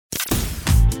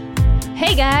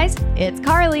Hey guys, it's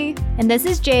Carly. And this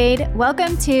is Jade.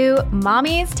 Welcome to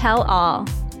Mommy's Tell All.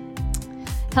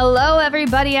 Hello,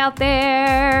 everybody out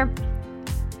there.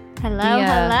 Hello,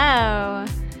 hello.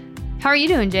 How are you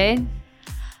doing, Jade?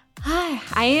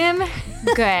 I am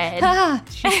good.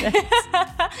 She says.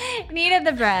 Needed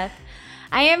the breath.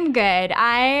 I am good.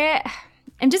 I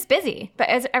am just busy, but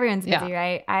everyone's busy,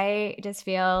 right? I just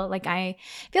feel like I'm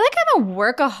a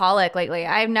workaholic lately.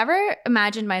 I've never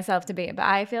imagined myself to be, but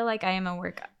I feel like I am a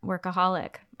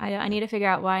workaholic. I need to figure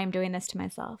out why I'm doing this to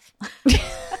myself.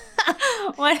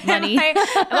 Money.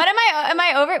 Am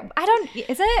I over? I don't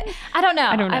know.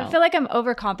 I don't know. I feel like I'm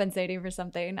overcompensating for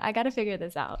something. I got to figure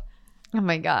this out. Oh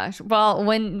my gosh. Well,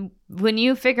 when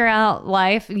you figure out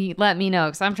life, you let me know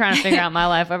because I'm trying to figure out my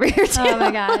life over here too. Oh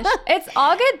my gosh. It's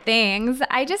all good things.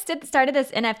 I just started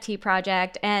this NFT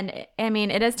project and I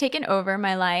mean, it has taken over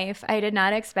my life. I did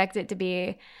not expect it to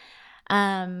be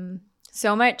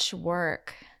so much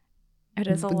work. It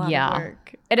is a lot of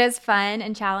work. It is fun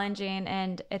and challenging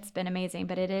and it's been amazing,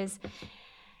 but it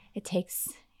takes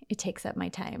up my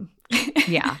time.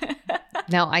 Yeah.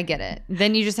 No, I get it.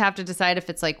 Then you just have to decide if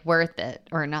it's like worth it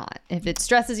or not. If it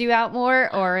stresses you out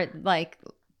more or it like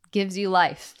gives you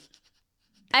life.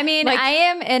 I mean, I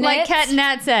am in like it. Like Kat and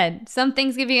Nat said, some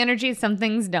things give you energy, some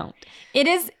things don't.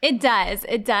 It does.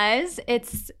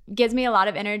 It gives me a lot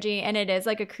of energy and it is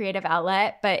like a creative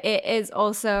outlet, but it is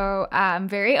also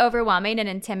very overwhelming and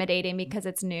intimidating because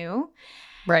it's new.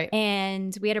 Right.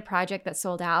 And we had a project that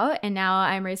sold out and now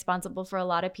I'm responsible for a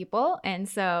lot of people. And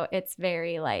so it's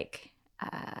very like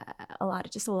a lot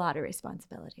of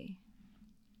responsibility.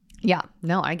 Yeah.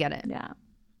 No, I get it. Yeah.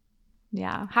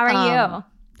 Yeah. How are you?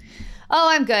 Oh,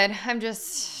 I'm good. I'm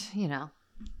just,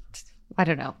 I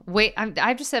don't know.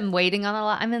 I just am waiting on a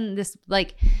lot. I'm in this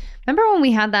remember when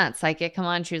we had that psychic come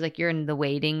on? She was like, you're in the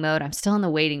waiting mode. I'm still in the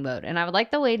waiting mode. And I would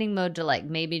like the waiting mode to like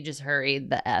maybe just hurry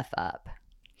the F up.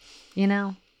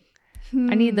 I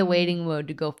need the waiting mode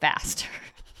to go faster.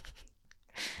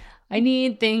 I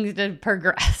need things to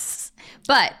progress.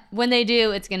 But when they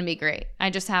do, it's going to be great. I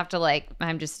just have to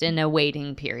I'm just in a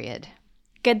waiting period.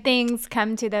 Good things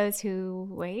come to those who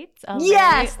wait.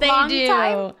 Yes, they do.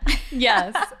 Time.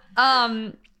 Yes.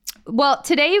 Well,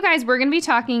 today, you guys, we're going to be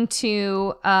talking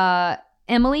to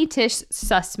Emily Tish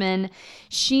Sussman.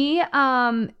 She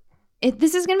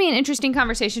this is going to be an interesting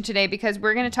conversation today because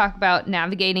we're going to talk about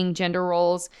navigating gender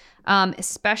roles,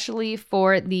 especially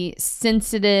for the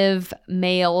sensitive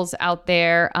males out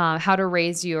there, how to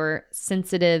raise your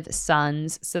sensitive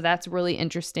sons. So that's really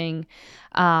interesting.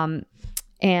 And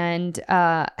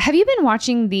have you been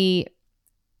watching the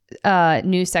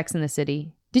new Sex and the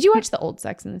City? Did you watch the old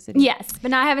Sex and the City? Yes,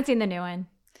 but I haven't seen the new one.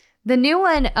 The new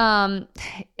one,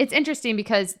 it's interesting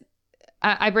because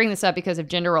I bring this up because of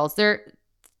gender roles. They're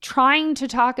trying to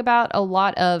talk about a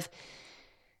lot of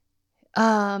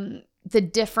the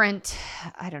different,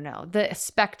 the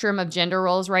spectrum of gender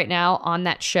roles right now on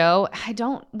that show.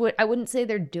 I wouldn't say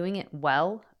they're doing it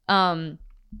well,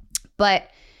 but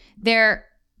they're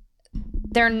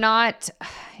not,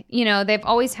 they've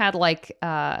always had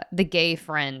the gay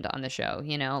friend on the show,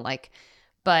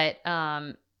 but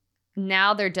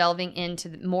now they're delving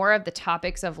into more of the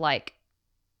topics of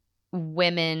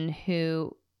women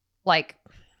who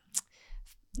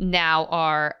now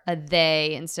are a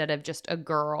they instead of just a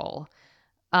girl.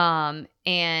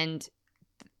 And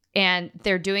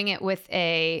they're doing it with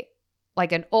an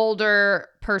older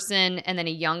person and then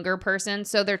a younger person.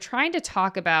 So they're trying to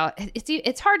talk about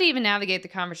it's hard to even navigate the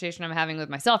conversation I'm having with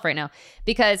myself right now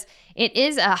because it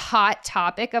is a hot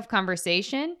topic of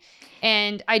conversation.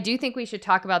 And I do think we should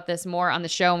talk about this more on the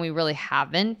show, and we really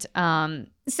haven't.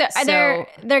 So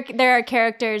there are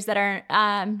characters that are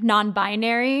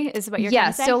non-binary, is what you're trying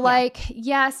to say?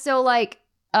 So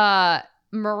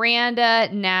Miranda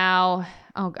now.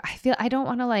 Oh God, I don't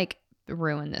want to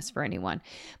ruin this for anyone,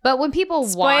 but when people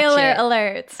watch it, spoiler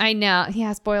alert. I know,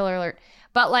 yeah, spoiler alert.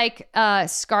 But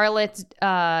Scarlett's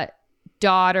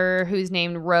daughter, who's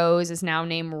named Rose, is now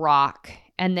named Rock.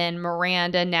 And then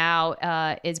Miranda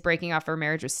now is breaking off her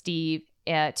marriage with Steve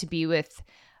to be with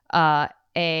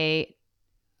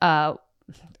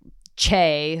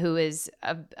Che, who is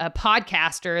a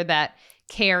podcaster that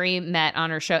Carrie met on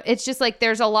her show. It's just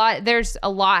there's a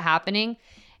lot happening,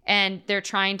 and they're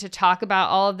trying to talk about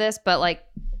all of this. But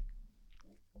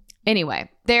anyway,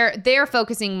 they're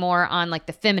focusing more on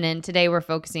the feminine. Today we're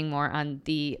focusing more on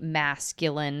the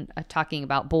masculine, talking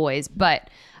about boys. But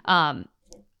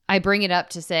I bring it up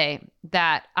to say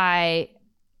that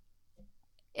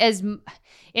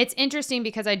it's interesting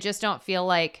because I just don't feel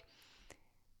I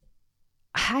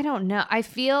don't know. I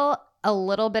feel a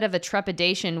little bit of a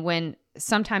trepidation when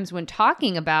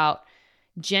talking about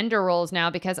gender roles now,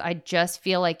 because I just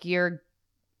feel like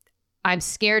I'm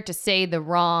scared to say the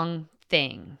wrong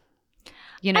thing.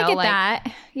 You know, I get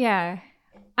that. Yeah.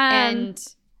 And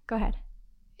go ahead.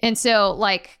 And so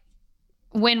like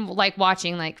when like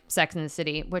watching like Sex and the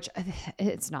City, which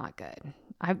it's not good.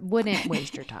 I wouldn't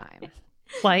waste your time.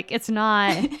 Like it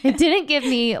didn't give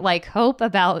me like hope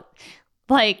about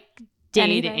like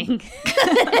dating.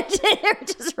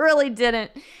 It just really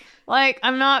didn't. Like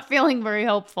I'm not feeling very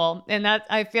hopeful. And that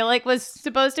I feel like was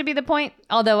supposed to be the point.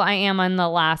 Although I am on the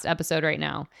last episode right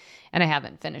now and I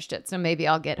haven't finished it. So maybe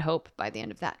I'll get hope by the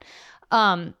end of that.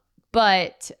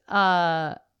 But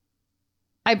I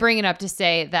bring it up to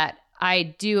say that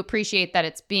I do appreciate that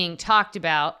it's being talked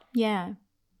about. Yeah.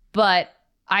 But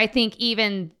I think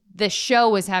even the show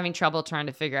was having trouble trying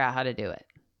to figure out how to do it.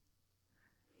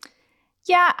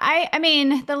 Yeah, I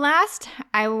mean, the last,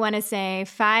 I want to say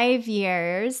 5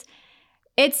 years,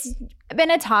 it's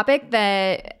been a topic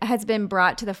that has been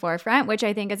brought to the forefront, which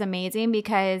I think is amazing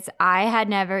because I had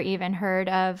never even heard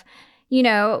of, you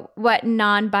know, what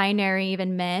non-binary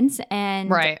even meant. And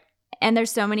right. And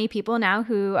there's so many people now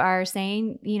who are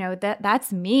saying, you know,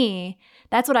 that's me.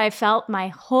 That's what I felt my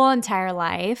whole entire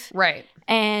life. Right.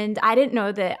 And I didn't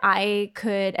know that I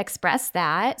could express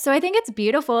that. So I think it's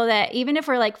beautiful that even if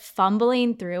we're like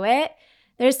fumbling through it,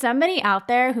 there's somebody out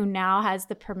there who now has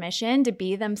the permission to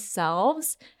be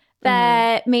themselves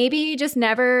that maybe just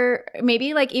never,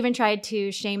 maybe like even tried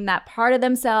to shame that part of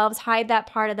themselves, hide that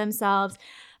part of themselves.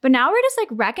 But now we're just like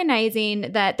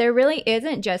recognizing that there really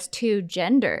isn't just two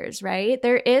genders, right?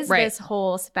 There is this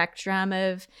whole spectrum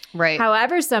of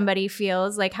however somebody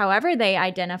feels, like however they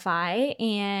identify,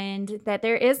 and that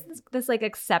there is this like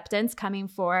acceptance coming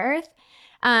forth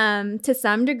to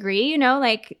some degree. You know,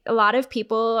 like a lot of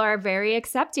people are very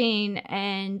accepting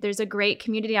and there's a great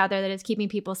community out there that is keeping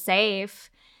people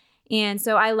safe. And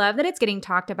so I love that it's getting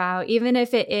talked about, even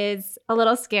if it is a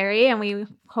little scary, and we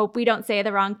hope we don't say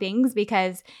the wrong things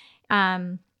because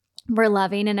we're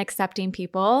loving and accepting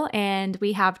people, and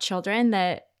we have children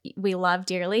that we love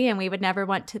dearly, and we would never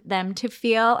want them to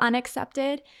feel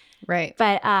unaccepted. Right.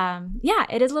 But yeah,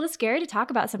 it is a little scary to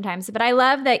talk about sometimes. But I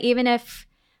love that even if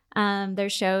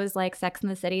there's shows like Sex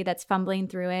and the City that's fumbling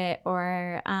through it,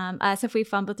 or us, if we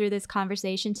fumble through this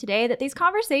conversation today, that these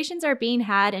conversations are being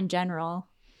had in general.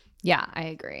 Yeah, I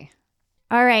agree.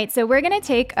 All right, so we're going to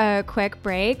take a quick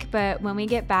break, but when we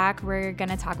get back, we're going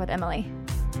to talk with Emily.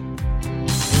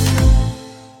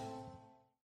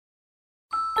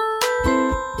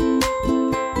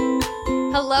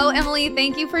 Hello, Emily.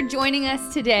 Thank you for joining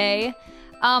us today.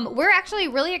 We're actually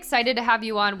really excited to have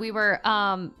you on. We've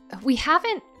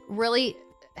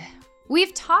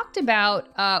talked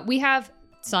about, we have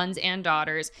sons and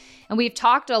daughters, and we've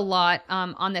talked a lot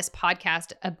on this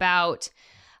podcast about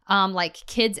like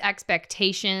kids'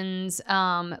 expectations,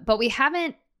 but we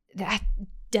haven't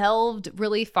delved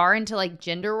really far into like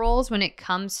gender roles when it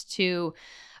comes to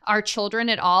our children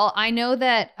at all. I know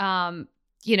that,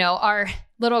 you know, our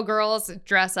little girls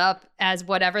dress up as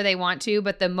whatever they want to,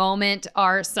 but the moment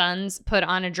our sons put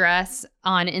on a dress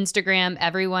on Instagram,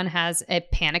 everyone has a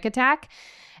panic attack.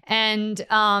 And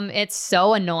it's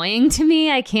so annoying to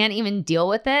me. I can't even deal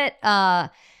with it.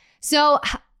 So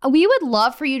we would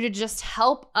love for you to just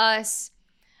help us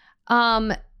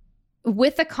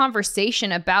with a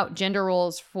conversation about gender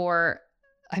roles for,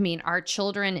 I mean, our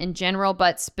children in general,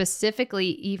 but specifically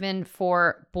even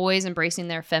for boys embracing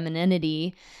their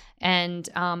femininity and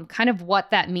kind of what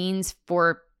that means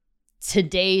for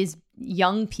today's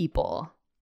young people.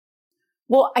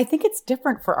 Well, I think it's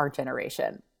different for our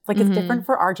generation. Like it's different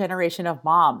for our generation of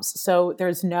moms. So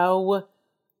there's no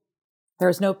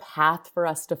path for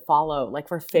us to follow. Like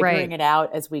we're figuring it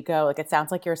out as we go. Like it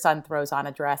sounds like your son throws on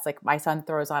a dress. Like my son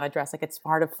throws on a dress. Like it's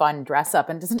part of fun dress up,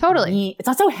 and it doesn't it's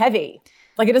not so heavy.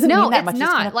 Like it doesn't mean that much. No,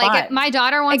 it's not. Kind of like fun. My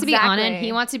daughter wants to be Anna and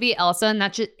he wants to be Elsa, and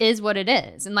that just is what it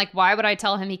is. And like, why would I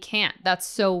tell him he can't? That's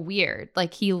so weird.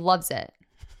 Like he loves it.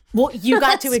 Well, you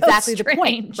got to exactly the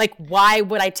point. Like, why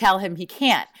would I tell him he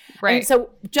can't? Right. And so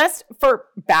just for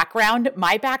background,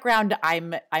 my background,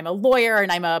 I'm a lawyer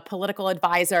and I'm a political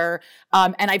advisor.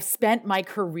 And I've spent my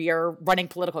career running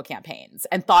political campaigns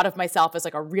and thought of myself as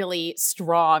like a really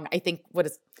strong, I think what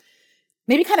is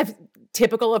maybe kind of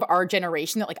typical of our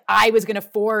generation, that like I was going to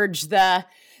forge the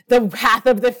path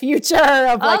of the future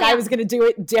of like, I was going to do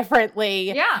it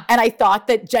differently. Yeah. And I thought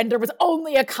that gender was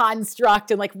only a construct.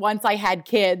 And like, once I had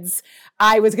kids,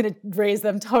 I was going to raise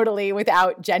them totally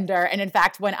without gender. And in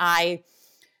fact, when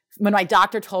my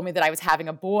doctor told me that I was having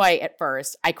a boy at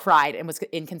first, I cried and was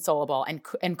inconsolable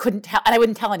and couldn't tell, and I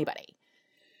wouldn't tell anybody.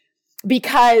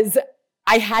 because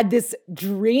I had this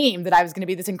dream that I was going to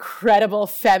be this incredible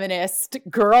feminist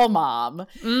girl mom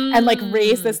and like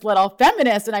raise this little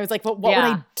feminist. And I was like, well, what would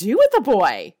I do with the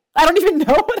boy? I don't even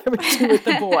know what I would do with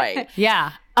the boy.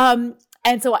 Yeah.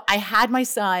 And so I had my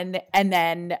son and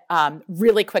then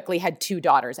really quickly had 2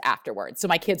 daughters afterwards. So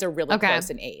my kids are really close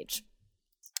in age.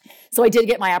 So I did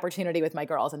get my opportunity with my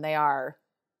girls, and they are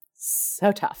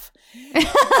so tough.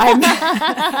 I'm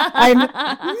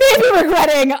maybe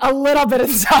regretting a little bit of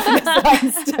toughness that I'm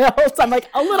still. So I'm like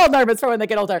a little nervous for when they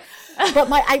get older. But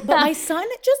my son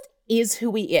just is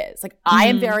who he is. Like I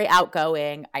am very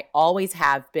outgoing. I always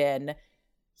have been.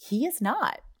 He is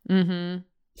not. Mm-hmm.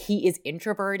 He is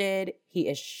introverted. He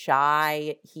is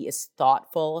shy. He is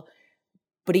thoughtful.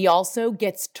 But he also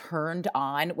gets turned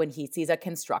on when he sees a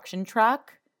construction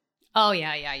truck. Oh,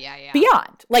 yeah.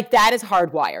 Beyond. Like, that is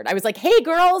hardwired. I was like, hey,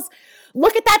 girls,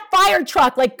 look at that fire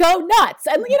truck. Like, go nuts.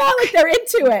 And, you know, like, they're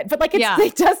into it. But, like, they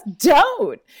just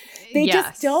don't. They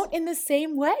just don't in the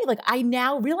same way. Like, I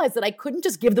now realize that I couldn't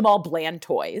just give them all bland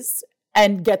toys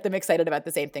and get them excited about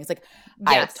the same things. Like,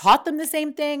 I have taught them the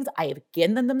same things. I have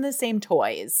given them the same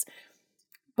toys.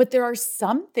 But there are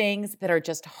some things that are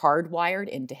just hardwired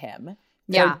into him.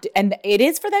 Yeah. And it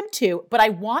is for them too, but I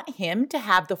want him to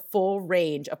have the full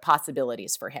range of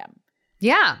possibilities for him.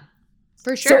 Yeah,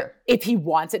 for sure. So if he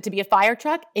wants it to be a fire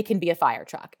truck, it can be a fire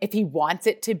truck. If he wants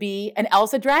it to be an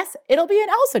Elsa dress, it'll be an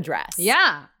Elsa dress.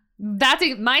 Yeah.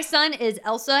 My son is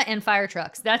Elsa and fire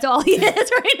trucks. That's all he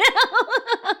is right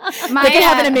now. They can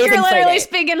have an amazing You're literally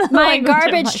speaking the my language of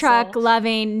garbage my truck soul.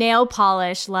 loving, nail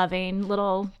polish loving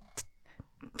little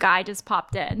guy just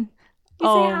popped in.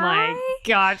 Oh my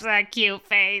gosh, that cute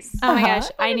face. Oh my gosh,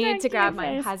 I need to grab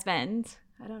my husband.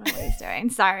 I don't know what he's doing.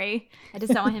 Sorry. I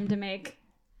just don't want him to make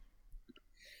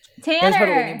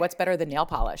Tanner. What's better than nail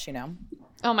polish, you know?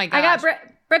 Oh my gosh. I got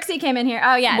Brooksy came in here.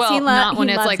 Oh yes, well, not when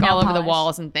it's like all over the polish.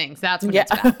 walls and things. That's when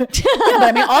it's bad. Yeah, but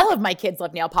I mean, all of my kids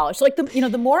love nail polish. Like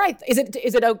the more is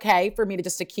it okay for me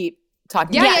to keep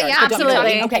talking? Yeah,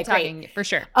 absolutely. Okay, great, for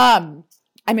sure.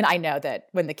 I mean, I know that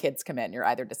when the kids come in, you're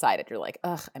either decided you're like,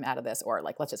 ugh, I'm out of this, or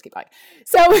like, let's just keep going.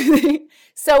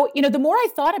 So, you know, the more I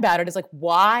thought about it is like,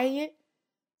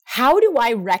 how do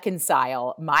I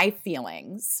reconcile my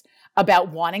feelings about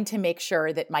wanting to make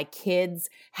sure that my kids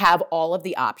have all of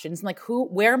the options? And like,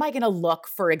 where am I going to look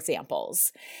for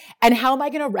examples? And how am I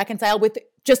going to reconcile with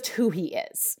just who he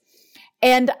is?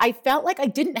 And I felt like I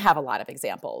didn't have a lot of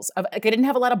examples I didn't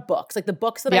have a lot of books, like the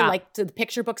books that I liked, the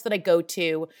picture books that I go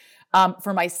to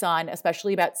for my son,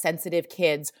 especially about sensitive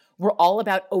kids, were all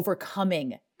about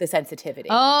overcoming the sensitivity.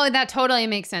 Oh, that totally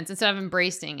makes sense instead of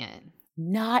embracing it.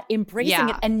 Not embracing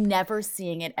it and never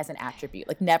seeing it as an attribute,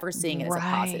 like never seeing it as a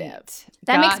positive.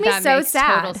 That makes me so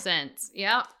sad. Total sense.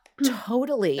 Yeah.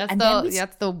 Totally. That's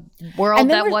the world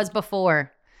that was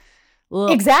before. Ugh.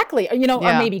 Exactly. You know,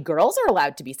 or maybe girls are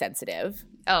allowed to be sensitive.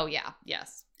 Oh, yeah.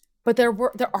 Yes. But there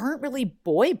aren't really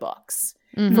boy books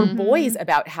for boys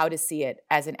about how to see it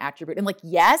as an attribute. And like,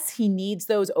 yes, he needs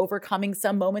those overcoming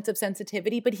some moments of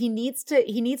sensitivity, but he needs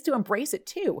to embrace it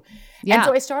too. Yeah. And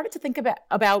so I started to think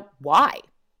about why.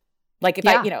 Like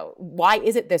why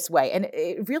is it this way? And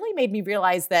it really made me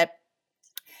realize that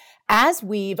as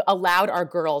we've allowed our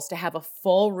girls to have a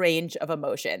full range of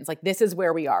emotions, like this is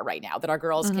where we are right now, that our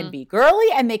girls can be girly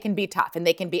and they can be tough and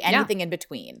they can be anything in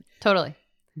between. Totally.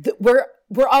 We're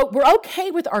okay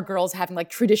with our girls having like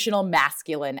traditional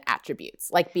masculine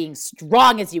attributes, like being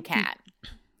strong as you can,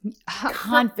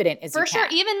 confident as you can. For sure.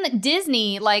 Even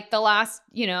Disney, like the last,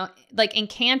 like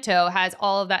Encanto has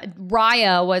all of that.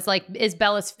 Raya is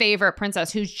Bella's favorite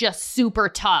princess, who's just super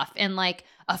tough and like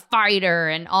a fighter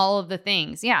and all of the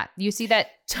things. Yeah, you see that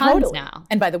tons now.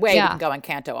 And by the way, we can go on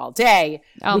Encanto all day.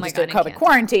 Oh we my just God, did COVID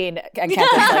quarantine. Encanto's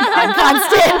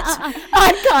like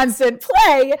on constant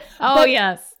play. Oh,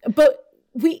 yes. But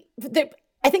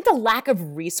I think the lack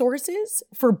of resources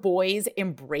for boys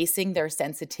embracing their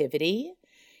sensitivity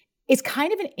is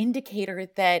kind of an indicator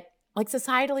that, like,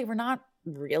 societally, we're not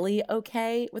really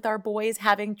okay with our boys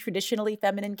having traditionally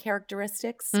feminine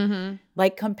characteristics,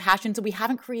 like compassion. So we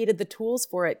haven't created the tools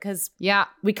for it because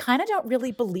we kind of don't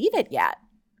really believe it yet.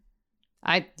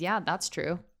 That's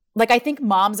true. Like, I think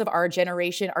moms of our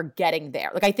generation are getting there.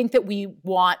 Like, I think that we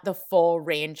want the full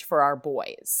range for our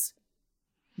boys,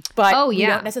 but we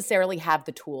don't necessarily have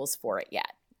the tools for it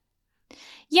yet.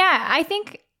 Yeah, I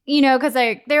think, because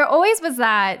there always was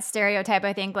that stereotype,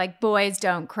 I think, like boys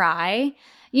don't cry.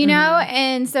 you know?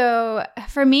 And so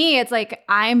for me, it's like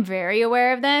I'm very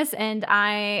aware of this. And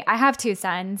I have two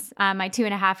sons, my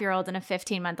 2.5-year-old and a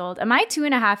 15-month-old. And my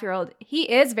 2.5-year-old,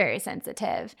 he is very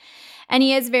sensitive and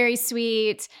he is very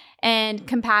sweet and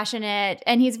compassionate.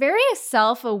 And he's very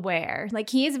self-aware. Like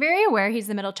he is very aware he's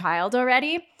the middle child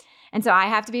already. And so I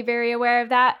have to be very aware of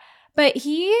that. But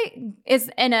he is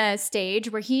in a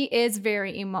stage where he is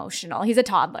very emotional. He's a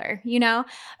toddler, you know?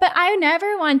 But I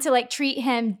never want to like treat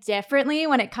him differently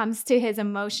when it comes to his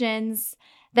emotions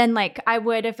than like I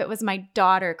would if it was my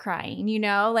daughter crying, you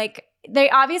know? Like they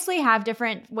obviously have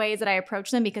different ways that I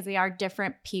approach them because they are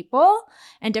different people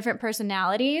and different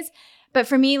personalities. But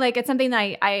for me, like it's something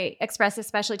that I express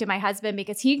especially to my husband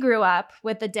because he grew up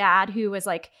with a dad who was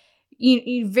like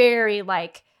very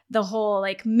like the whole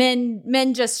like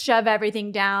men just shove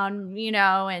everything down, you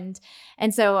know, and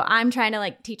so I'm trying to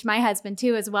like teach my husband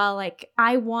too as well. Like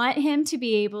I want him to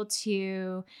be able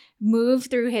to move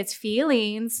through his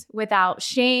feelings without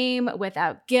shame,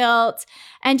 without guilt,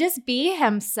 and just be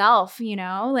himself, you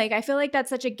know? Like I feel like that's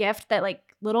such a gift that like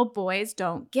little boys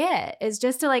don't get, is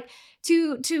just to like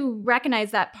to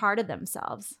recognize that part of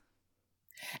themselves.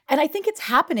 And I think it's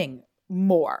happening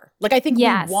more. Like I think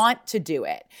Yes. we want to do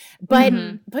it. But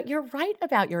you're right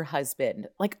about your husband.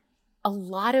 Like a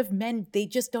lot of men, they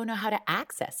just don't know how to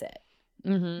access it.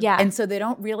 Yeah. And so they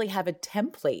don't really have a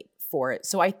template for it.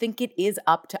 So I think it is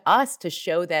up to us to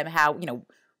show them how, you know,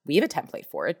 we have a template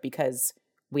for it because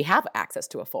we have access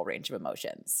to a full range of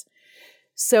emotions.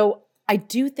 So I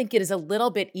do think it is a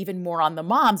little bit even more on the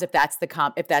moms if that's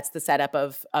the setup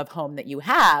of home that you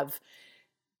have,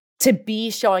 to be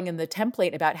showing them the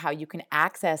template about how you can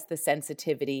access the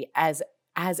sensitivity as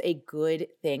a good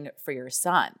thing for your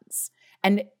sons.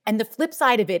 And the flip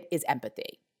side of it is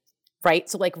empathy, right?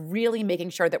 So like really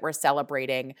making sure that we're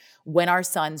celebrating when our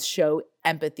sons show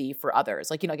empathy for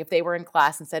others. Like, you know, like if they were in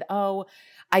class and said, oh,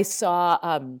 I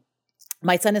saw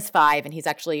my son is 5 and he's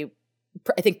actually,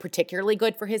 I think, particularly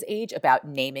good for his age about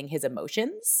naming his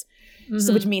emotions.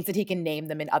 So which means that he can name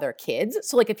them in other kids.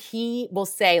 So like if he will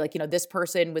say like, you know, this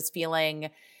person was feeling,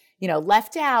 you know,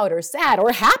 left out or sad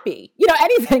or happy, you know,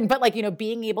 anything, but like, you know,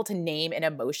 being able to name an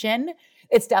emotion,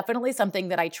 it's definitely something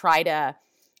that I try to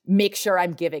make sure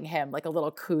I'm giving him like a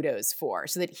little kudos for,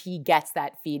 so that he gets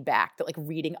that feedback that like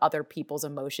reading other people's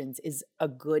emotions is a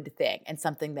good thing and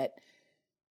something that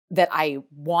I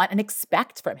want and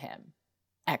expect from him,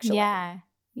 actually.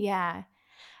 Yeah.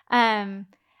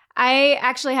 I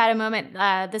actually had a moment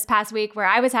this past week where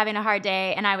I was having a hard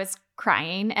day and I was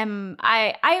crying. And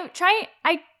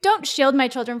I don't shield my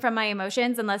children from my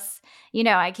emotions unless, you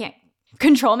know, I can't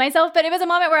control myself. But it was a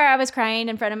moment where I was crying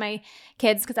in front of my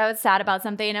kids because I was sad about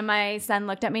something. And my son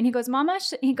looked at me and he goes, Mama,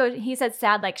 he said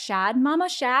sad like shad, Mama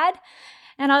shad.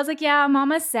 And I was like, yeah,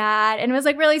 Mama's sad. And it was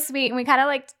like really sweet. And we kind of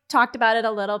like talked about it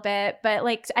a little bit. But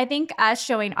like, I think us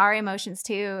showing our emotions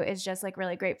too is just like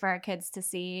really great for our kids to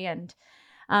see. And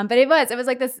but it was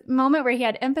like this moment where he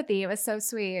had empathy. It was so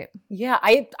sweet. Yeah,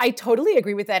 I totally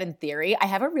agree with that in theory. I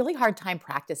have a really hard time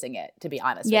practicing it, to be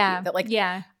honest with you. That like,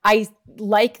 I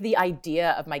like the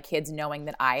idea of my kids knowing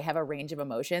that I have a range of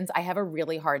emotions. I have a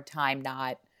really hard time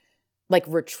not like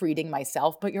retreating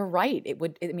myself, but you're right.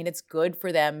 It's good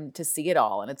for them to see it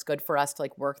all, and it's good for us to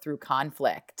like work through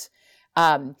conflict.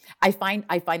 I find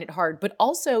it hard, but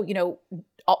also, you know,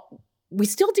 we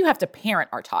still do have to parent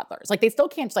our toddlers. Like they still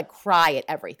can't just like cry at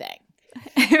everything.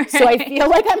 Right. So I feel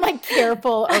like I'm like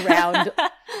careful around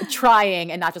trying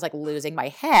and not just like losing my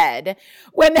head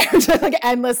when they're just like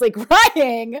endlessly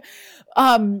crying.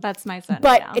 That's my son.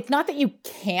 But right now. It's not that you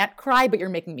can't cry, but you're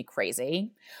making me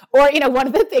crazy. Or, you know, one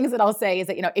of the things that I'll say is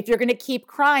that, you know, if you're going to keep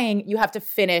crying, you have to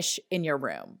finish in your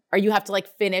room, or you have to like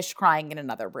finish crying in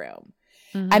another room.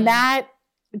 And that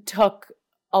took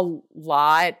a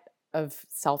lot of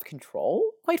self-control,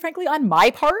 quite frankly, on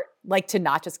my part, like to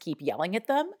not just keep yelling at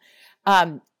them.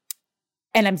 And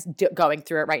I'm going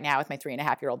through it right now with my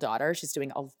 3.5-year-old daughter. She's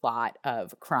doing a lot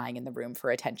of crying in the room for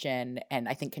attention and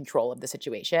I think control of the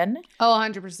situation. Oh,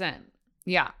 100%.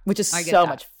 Yeah. Which is so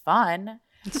much fun.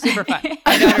 It's super fun.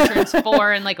 My daughter turns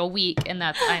 4 in like a week, and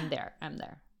I'm there.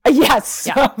 Yes,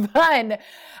 so fun.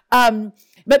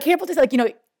 But careful to say, like, you know,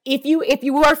 if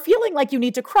you are feeling like you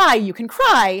need to cry, you can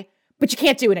cry, but you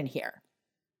can't do it in here.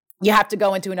 You have to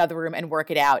go into another room and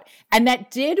work it out. And that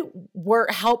did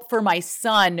help for my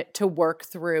son to work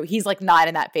through. He's like not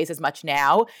in that phase as much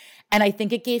now. And I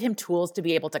think it gave him tools to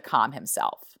be able to calm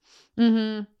himself.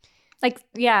 Like,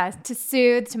 yeah, to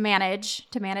soothe, to manage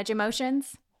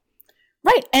emotions.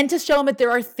 Right. And to show him that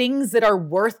there are things that are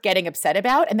worth getting upset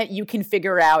about and that you can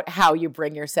figure out how you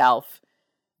bring yourself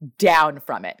down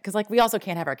from it. Because like we also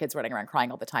can't have our kids running around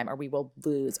crying all the time or we will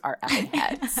lose our effing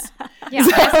heads. Yeah,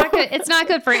 it's not good. It's not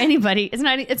good for anybody.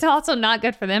 It's also not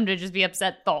good for them to just be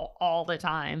upset all the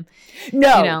time.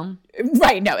 No. You know?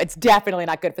 Right. No, it's definitely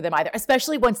not good for them either.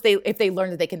 Especially if they learn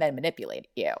that they can then manipulate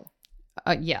you.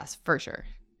 Yes, for sure.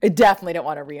 I definitely don't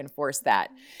want to reinforce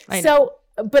that.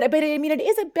 But I mean, it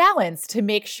is a balance to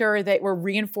make sure that we're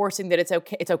reinforcing that it's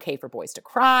okay. It's okay for boys to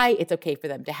cry. It's okay for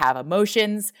them to have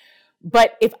emotions.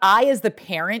 But if I, as the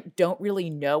parent, don't really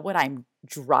know what I'm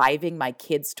driving my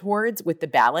kids towards with the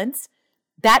balance,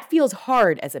 that feels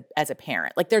hard as a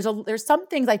parent. Like there's some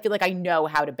things I feel like I know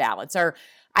how to balance, or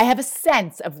I have a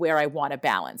sense of where I want to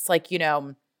balance. Like, you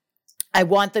know, I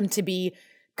want them to be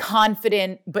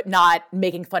confident, but not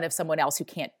making fun of someone else who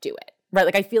can't do it. Right?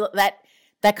 Like I feel that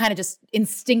kind of just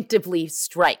instinctively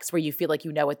strikes where you feel like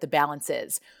you know what the balance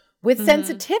is. With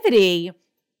sensitivity,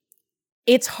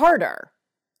 it's harder.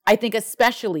 I think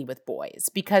especially with boys,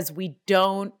 because we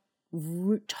don't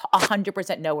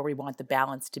 100% know where we want the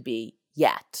balance to be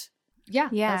yet. Yeah,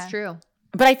 that's true.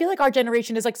 But I feel like our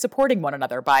generation is like supporting one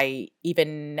another by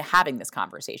even having this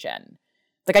conversation.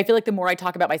 Like I feel like the more I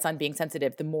talk about my son being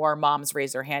sensitive, the more moms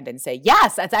raise their hand and say,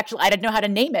 yes, that's actually, I didn't know how to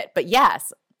name it, but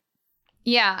yes.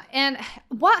 Yeah. And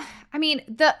one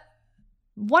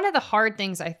of the hard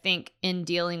things I think in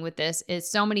dealing with this is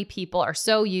so many people are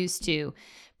so used to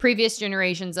previous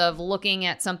generations of looking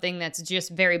at something that's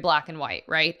just very black and white,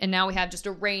 right? And now we have just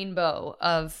a rainbow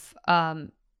of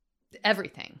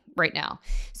everything right now.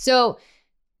 So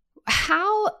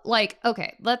how, like,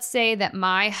 okay, let's say that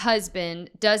my husband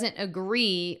doesn't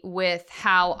agree with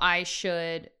how I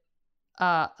should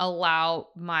allow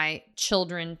my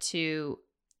children to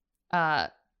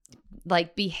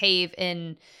like behave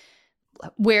in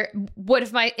what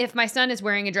if my son is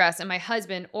wearing a dress and my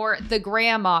husband or the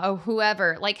grandma or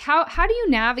whoever, like how do you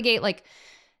navigate like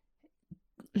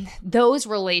those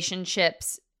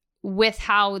relationships with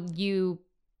how you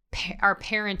are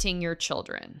parenting your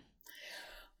children?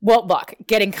 Well, look,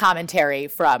 getting commentary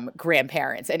from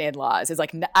grandparents and in-laws is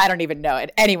like, I don't even know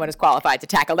it. Anyone is qualified to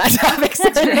tackle that topic.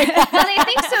 Well, they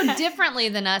think so differently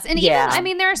than us. And even, I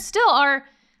mean, there still are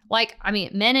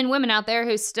men and women out there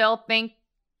who still think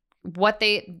what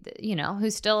they, you know, who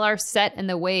still are set in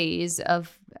the ways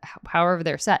of however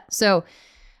they're set. So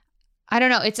I don't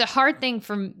know. It's a hard thing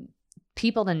for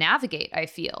people to navigate, I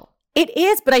feel. It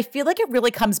is, but I feel like it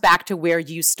really comes back to where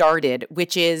you started,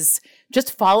 which is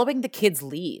just following the kid's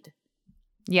lead.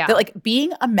 Yeah. That like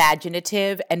being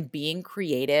imaginative and being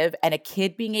creative and a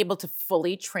kid being able to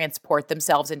fully transport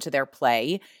themselves into their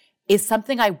play is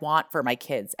something I want for my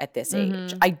kids at this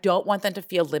age. I don't want them to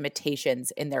feel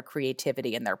limitations in their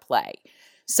creativity and their play.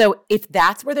 So if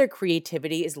that's where their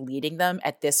creativity is leading them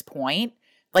at this point,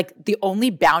 like the only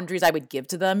boundaries I would give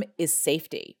to them is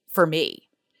safety for me.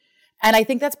 And I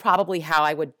think that's probably how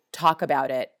I would talk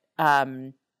about it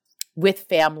with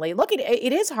family. Look,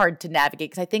 it is hard to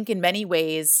navigate because I think in many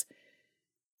ways,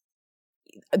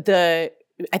 I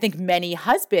think many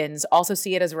husbands also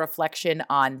see it as a reflection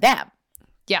on them.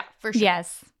 Yeah, for sure.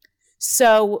 Yes.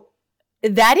 So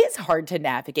that is hard to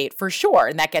navigate for sure.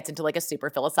 And that gets into like a super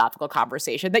philosophical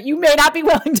conversation that you may not be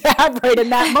willing to have right in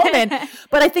that moment.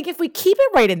 But I think if we keep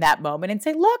it right in that moment and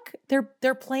say, look,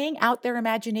 they're playing out their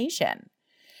imagination.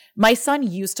 My son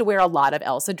used to wear a lot of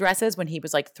Elsa dresses when he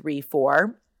was like 3,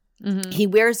 4. Mm-hmm. He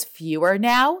wears fewer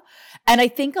now. And I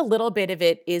think a little bit of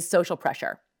it is social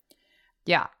pressure.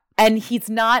 Yeah. And he's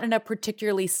not in a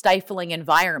particularly stifling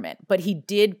environment, but he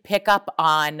did pick up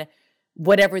on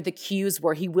whatever the cues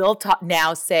were. He will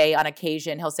now say on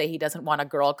occasion, he'll say he doesn't want a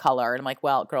girl color. And I'm like,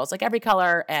 well, girls like every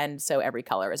color. And so every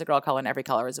color is a girl color and every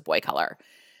color is a boy color.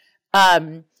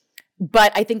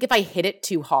 But I think if I hit it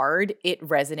too hard, it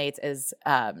resonates as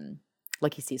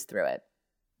like he sees through it.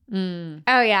 Mm.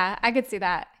 Oh, yeah. I could see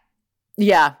that.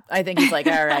 Yeah, I think he's like,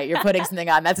 all right, you're putting something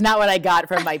on. That's not what I got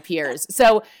from my peers.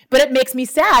 So, but it makes me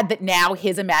sad that now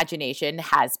his imagination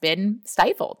has been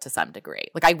stifled to some degree.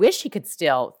 Like, I wish he could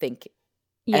still think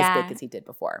as big as he did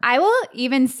before. I will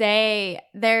even say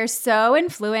they're so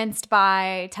influenced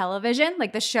by television,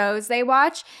 like the shows they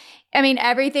watch. I mean,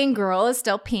 everything girl is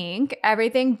still pink.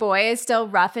 Everything boy is still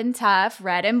rough and tough,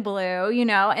 red and blue, you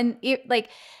know? And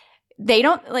they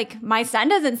don't, like, my son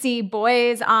doesn't see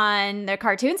boys on their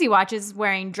cartoons he watches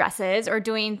wearing dresses or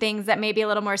doing things that may be a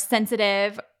little more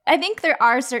sensitive. I think there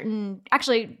are certain,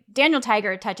 actually, Daniel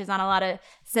Tiger touches on a lot of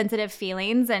sensitive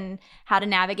feelings and how to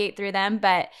navigate through them,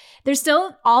 but there's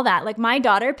still all that. Like my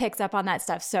daughter picks up on that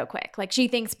stuff so quick. Like she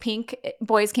thinks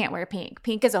boys can't wear pink.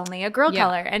 Pink is only a girl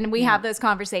color, and we have those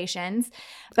conversations.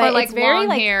 But or like it's very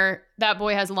long hair. That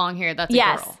boy has long hair. That's a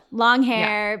girl. Long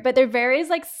hair. But they're very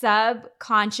like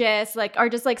subconscious, like or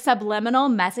just like subliminal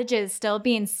messages still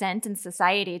being sent in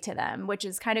society to them, which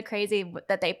is kind of crazy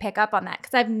that they pick up on that.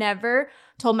 Because I've never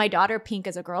told my daughter pink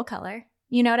is a girl color.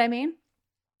 You know what I mean?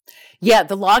 Yeah,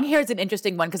 the long hair is an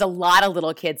interesting one because a lot of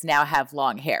little kids now have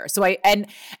long hair. So and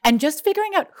just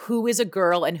figuring out who is a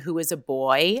girl and who is a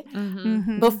boy.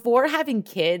 Before having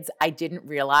kids, I didn't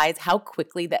realize how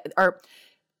quickly that, or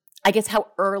I guess how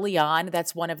early on,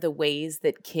 that's one of the ways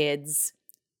that kids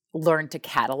learn to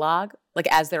catalog, like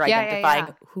as they're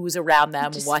identifying who's around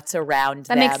them, what's around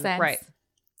them. That makes sense. Right.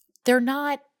 They're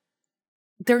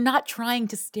not trying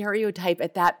to stereotype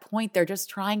at that point. They're just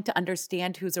trying to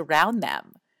understand who's around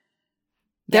them.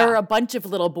 There are a bunch of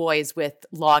little boys with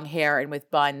long hair and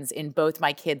with buns in both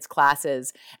my kids'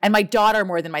 classes. And my daughter,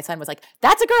 more than my son, was like,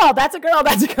 that's a girl, that's a girl,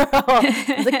 that's a girl.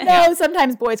 I was like, no,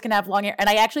 sometimes boys can have long hair. And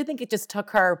I actually think it just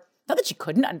took her, not that she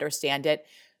couldn't understand it,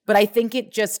 but I think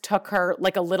it just took her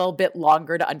like a little bit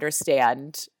longer to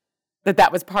understand that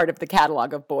that was part of the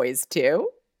catalog of boys too.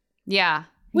 Yeah.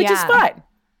 Which is fine.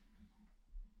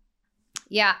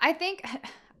 Yeah, I think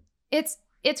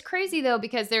it's crazy though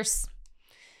because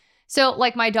so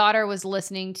like my daughter was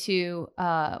listening to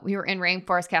we were in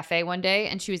Rainforest Cafe one day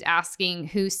and she was asking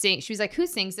she was like, who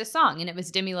sings this song? And it was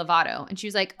Demi Lovato. And she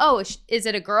was like, oh, is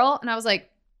it a girl? And I was like,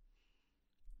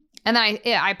 and then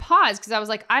I paused because I was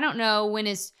like, I don't know when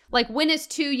is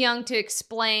too young to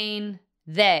explain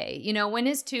they, you know, when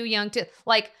is too young to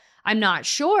like, I'm not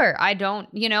sure. I don't,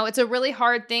 you know, it's a really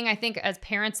hard thing, I think, as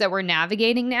parents that we're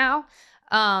navigating now,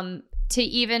 to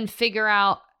even figure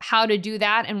out how to do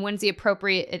that and when's the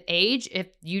appropriate age. If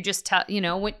you just tell, you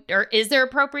know, or is there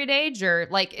appropriate age or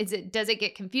like, does it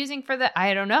get confusing for that?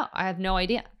 I don't know. I have no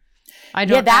idea. I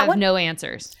have no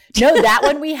answers. No, that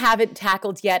one we haven't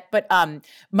tackled yet, but I'm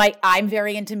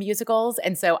very into musicals.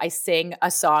 And so I sing a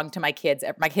song to my kids.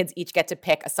 My kids each get to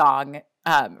pick a song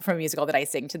from a musical that I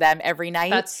sing to them every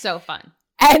night. That's so fun.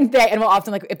 And we'll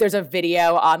often, like, if there's a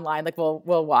video online, like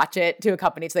we'll watch it to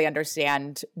accompany so they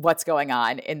understand what's going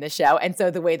on in the show. And so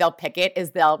the way they'll pick it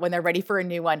is when they're ready for a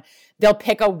new one, they'll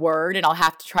pick a word and I'll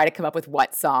have to try to come up with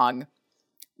what song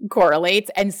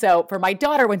correlates. And so for my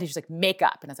daughter, one day she's like,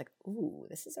 makeup. And I was like, ooh,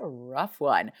 this is a rough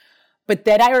one. But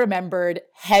then I remembered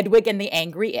Hedwig and the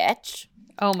Angry Itch.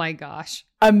 Oh my gosh.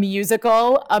 A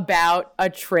musical about a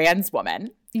trans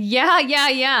woman.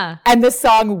 Yeah. And the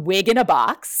song Wig in a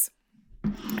Box.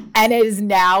 And it is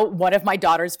now one of my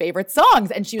daughter's favorite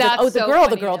songs. And she was like, oh, the girl.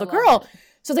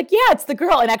 So I was like, yeah, it's the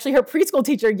girl. And actually her preschool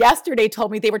teacher yesterday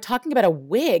told me they were talking about a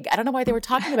wig. I don't know why they were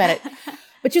talking about it.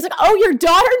 But she was like, oh, your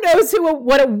daughter knows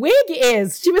what a wig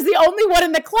is. She was the only one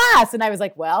in the class. And I was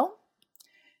like, well,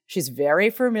 she's very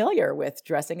familiar with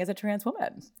dressing as a trans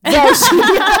woman. So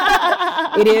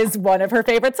it is one of her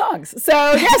favorite songs. So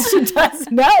yes, she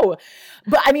does know.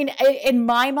 But I mean, in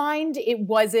my mind, it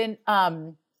wasn't,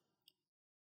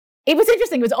 it was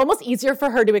interesting. It was almost easier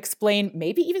for her to explain,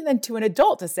 maybe even than to an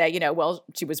adult, to say, you know, well,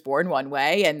 she was born one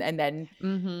way and then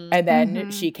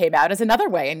she came out as another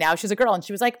way and now she's a girl. And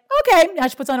she was like, okay, now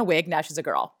she puts on a wig. Now she's a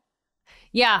girl.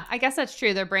 Yeah, I guess that's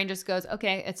true. Their brain just goes,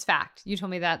 okay, it's fact. You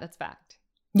told me that. That's fact.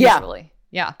 Yeah. Usually.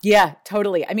 Yeah. Yeah,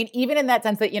 totally. I mean, even in that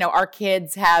sense that, you know,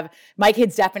 my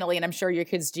kids definitely, and I'm sure your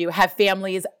kids do, have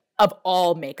families of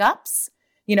all makeups.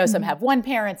 You know, some have one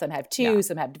parent, some have two,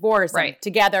 some have divorced, some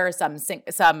together, some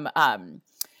same-sex,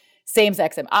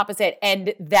 some opposite.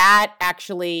 And that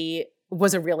actually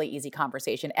was a really easy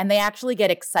conversation. And they actually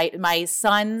get excited. My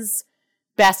son's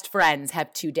best friends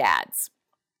have two dads.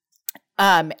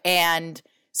 And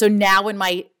so now when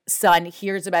my son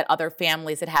hears about other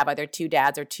families that have either two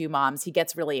dads or two moms, he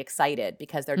gets really excited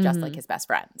because they're just like his best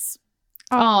friends.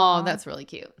 Oh, that's really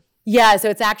cute. Yeah, so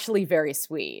it's actually very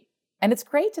sweet. And it's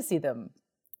great to see them.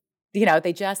 You know,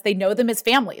 they know them as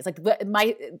families. Like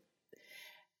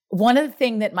one of the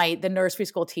things that the nursery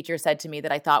school teacher said to me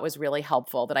that I thought was really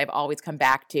helpful that I've always come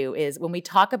back to is when we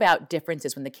talk about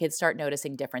differences, when the kids start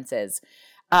noticing differences,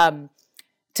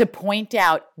 to point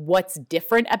out what's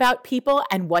different about people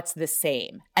and what's the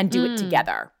same and do it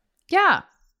together. Yeah.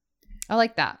 I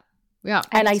like that. Yeah.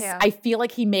 And I feel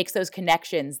like he makes those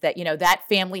connections that, you know, that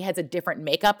family has a different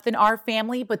makeup than our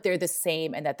family, but they're the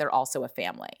same and that they're also a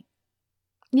family.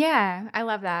 Yeah, I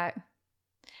love that.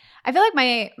 I feel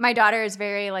like my daughter is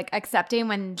very like accepting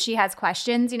when she has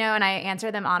questions, you know, and I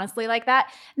answer them honestly like that.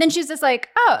 And then she's just like,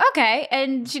 oh, okay.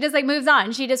 And she just like moves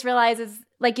on. She just realizes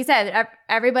like you said,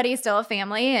 everybody's still a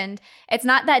family, and it's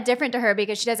not that different to her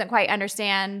because she doesn't quite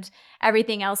understand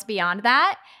everything else beyond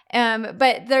that.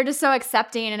 But they're just so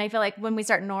accepting, and I feel like when we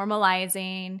start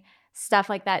normalizing stuff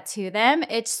like that to them,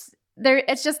 it's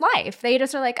just life. They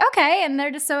just are like, okay, and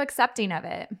they're just so accepting of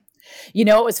it. You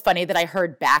know, it was funny that I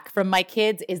heard back from my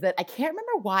kids is that I can't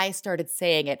remember why I started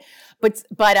saying it, but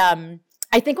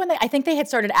I think they had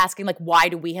started asking, like, why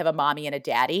do we have a mommy and a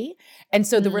daddy? And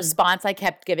so the response I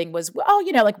kept giving was, well,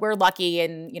 you know, like, we're lucky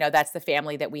and, you know, that's the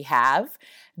family that we have.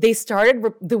 They started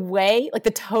the way, like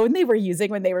the tone they were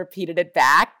using when they repeated it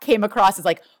back came across as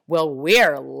like, well,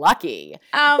 we're lucky.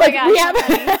 Oh like, my we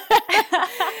gosh.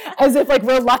 as if like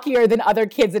we're luckier than other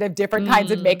kids that have different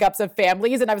kinds of makeups of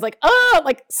families. And I was like, oh,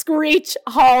 like screech,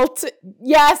 halt,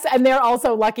 yes. And they're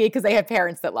also lucky because they have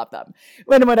parents that love them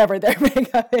when whatever their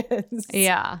makeup is.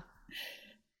 Yeah.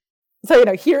 So, you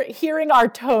know, hearing our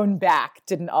tone back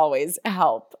didn't always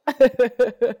help.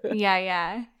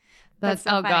 Yeah. That's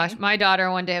so oh funny. gosh. My daughter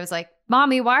one day was like,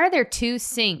 Mommy, why are there 2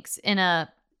 sinks in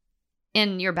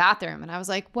your bathroom? And I was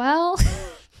like, well,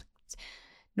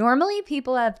 normally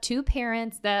people have 2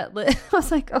 parents that live. I was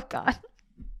like, oh God,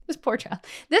 this poor child.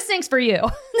 This sink's for you.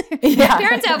 Yeah.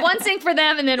 Parents have 1 sink for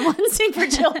them and then 1 sink for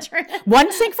children.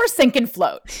 1 sink for sink and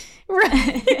float.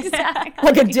 Right.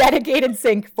 Exactly. Like a dedicated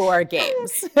sink for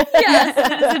games. Yes,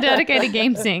 it's a dedicated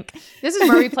game sink. This is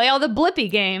where we play all the Blippi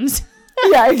games.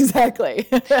 Yeah, exactly.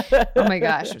 Oh my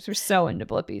gosh, we're so into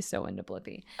Blippi,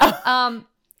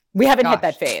 We haven't Gosh. hit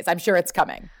that phase. I'm sure it's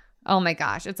coming. Oh my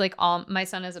gosh, it's like my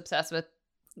son is obsessed with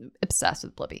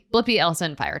Blippi. Blippi, Elsa,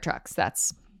 and fire trucks.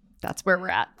 That's where we're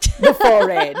at. The full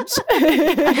range.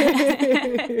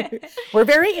 We're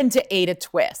very into Ada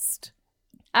Twist.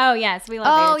 Oh yes, we love.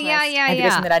 Oh Ada yeah, Twist. yeah, Have you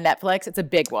yeah. seen that on Netflix? It's a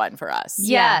big one for us.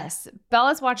 Yes,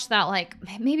 Bella's watched that like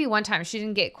maybe one time. She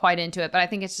didn't get quite into it, but I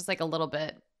think it's just like a little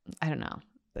bit. I don't know.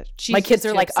 But she's My kids just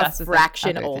are too like a obsessed with,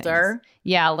 fraction other older. things.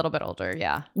 Yeah, a little bit older.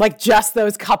 Yeah, Like just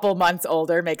those couple months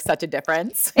older makes such a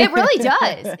difference. it really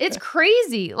does. It's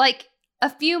crazy. Like a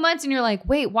few months, and you're like,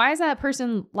 wait, why is that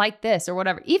person like this or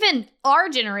whatever? Even our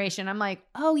generation, I'm like,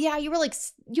 oh yeah, you were like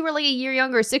a year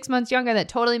younger, 6 months younger. That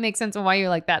totally makes sense on why you're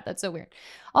like that. That's so weird.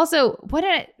 Also,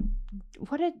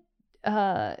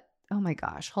 oh my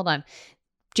gosh, hold on.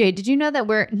 Jade, did you know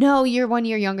that you're 1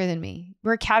 year younger than me.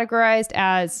 We're categorized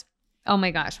as, oh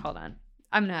my gosh, hold on.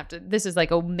 I'm going to have to, this is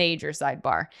like a major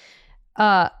sidebar.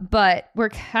 But we're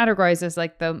categorized as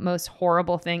like the most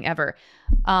horrible thing ever.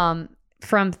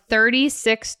 From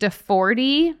 36 to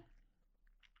 40.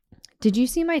 Did you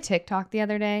see my TikTok the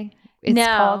other day? It's No.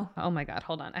 called, oh my God,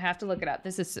 hold on. I have to look it up.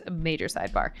 This is a major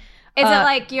sidebar. Is it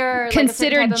like you're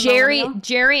Considered like a certain type of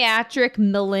millennial? geriatric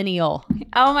millennial.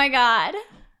 Oh my God.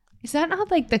 Is that not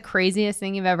like the craziest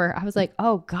thing you've ever? I was like,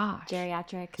 oh gosh.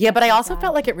 Geriatric. Yeah, but I Oh, also God.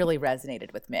 felt like it really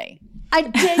resonated with me.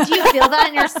 Did you feel that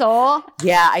in your soul?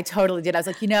 Yeah, I totally did. I was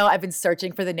like, I've been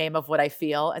searching for the name of what I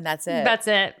feel, and that's it. That's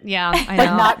it. Yeah, I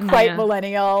like know. not quite Yeah.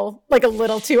 millennial, like a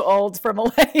little too old for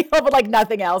millennial, but like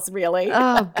nothing else really.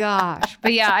 Oh gosh.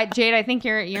 But yeah, Jade, I think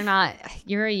you're not.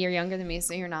 You're a year younger than me,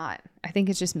 so you're not. I think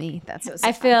it's just me. That's so sad.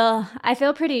 I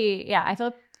feel pretty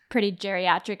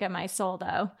geriatric in my soul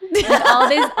though.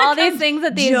 With all these things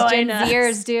that these Join Gen us.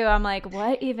 Zers do. I'm like,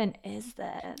 what even is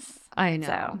this? I know.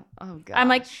 So, oh god. I'm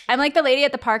like the lady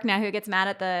at the park now who gets mad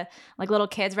at the like little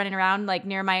kids running around like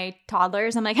near my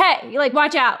toddlers. I'm like, hey, like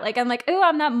watch out. Like I'm like, ooh,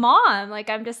 I'm that mom. Like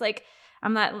I'm just like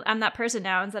I'm that person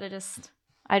now instead of just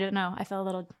I don't know. I feel a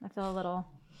little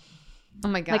Oh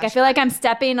my gosh. like I feel like I'm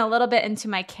stepping a little bit into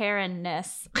my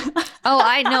Karen-ness. Oh,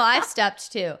 I know. I've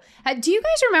stepped too. Do you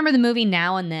guys remember the movie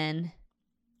Now and Then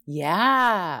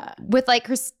Yeah. with like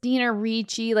Christina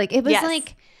Ricci? Like it was Yes.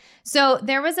 like, so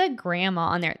there was a grandma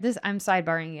on there. I'm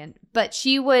sidebarring again, but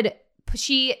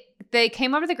they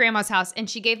came over to the grandma's house and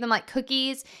she gave them like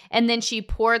cookies and then she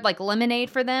poured like lemonade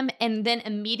for them. And then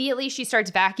immediately she starts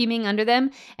vacuuming under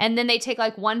them. And then they take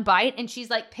like one bite and she's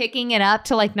like picking it up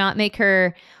to like not make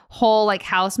her whole like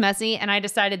house messy. And I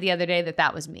decided the other day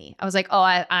that was me. I was like, oh,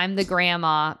 I'm the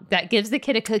grandma that gives the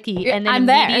kid a cookie. And then I'm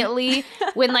there. immediately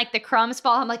when like the crumbs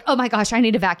fall, I'm like, oh my gosh, I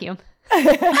need a vacuum.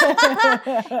 Even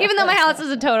though my house is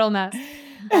a total mess.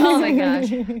 Oh my gosh.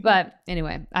 But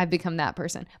anyway, I've become that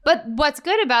person. But what's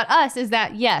good about us is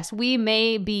that, yes, we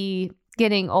may be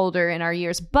getting older in our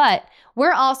years, but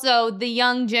we're also the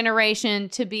young generation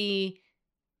to be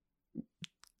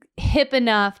hip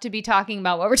enough to be talking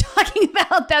about what we're talking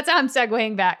about. That's how I'm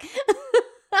segueing back.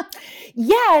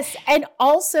 Yes. And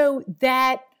also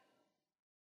that,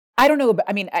 I don't know,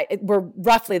 I mean, we're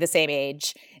roughly the same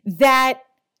age, that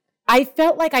I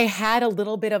felt like I had a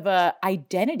little bit of a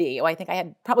identity. I think I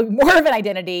had probably more of an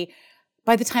identity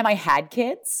by the time I had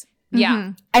kids.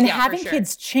 Yeah. And Yeah, having for sure.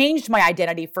 kids changed my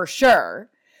identity for sure,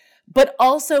 but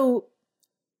also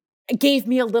gave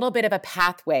me a little bit of a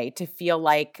pathway to feel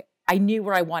like I knew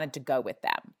where I wanted to go with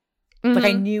them. Like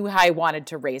I knew how I wanted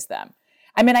to raise them.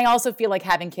 I mean, I also feel like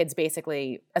having kids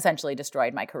basically essentially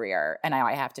destroyed my career, and now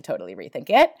I have to totally rethink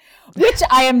it, which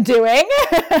I am doing.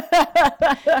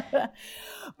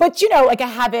 But, you know, like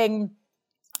having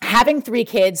 3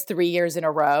 kids 3 years in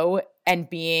a row and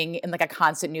being in like a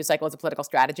constant news cycle as a political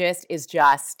strategist is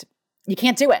just, you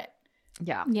can't do it.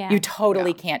 Yeah. You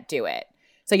totally can't do it.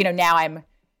 So, you know, now I'm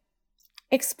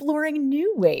exploring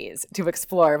new ways to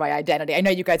explore my identity. I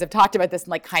know you guys have talked about this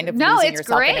and like kind of losing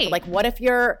yourself in it, but like what if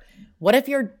your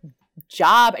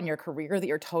job and your career that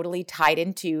you're totally tied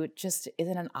into just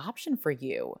isn't an option for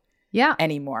you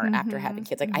anymore after having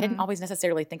kids? Like I didn't always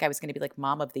necessarily think I was going to be like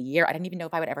mom of the year. I didn't even know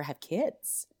if I would ever have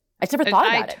kids. I just never thought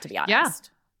about it, to be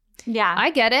honest. Yeah. I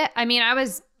get it. I mean, I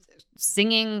was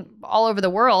singing all over the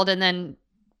world and then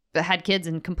had kids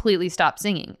and completely stopped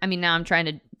singing. I mean, now I'm trying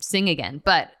to sing again.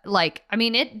 But like, I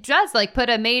mean, it does like put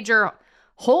a major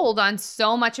hold on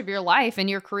so much of your life, and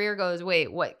your career goes,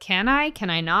 wait, what can I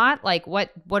not? Like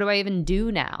what do I even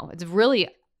do now? It's really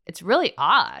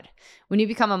odd. When you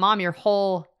become a mom, your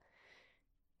whole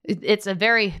it's a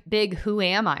very big who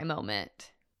am I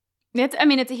moment. It's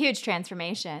a huge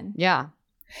transformation. Yeah.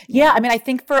 Yeah, I mean, I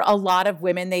think for a lot of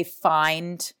women, they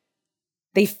find,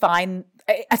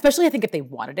 especially I think if they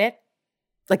wanted it,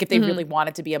 like if they really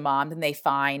wanted to be a mom, then they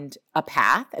find a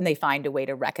path and they find a way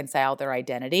to reconcile their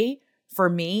identity. For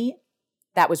me,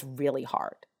 that was really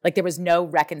hard. Like there was no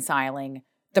reconciling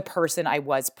the person I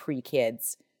was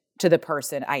pre-kids to the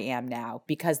person I am now,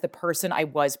 because the person I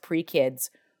was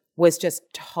pre-kids was just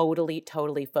totally,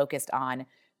 totally focused on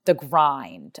the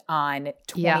grind, on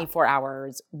 24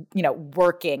 hours, you know,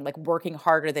 working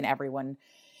harder than everyone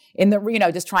in the, you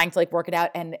know, just trying to like work it out.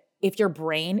 And if your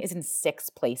brain is in 6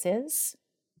 places,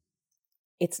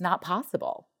 it's not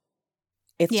possible.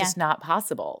 It's just not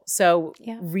possible. So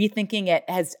rethinking it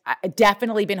has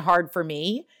definitely been hard for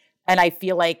me. And I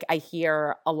feel like I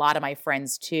hear a lot of my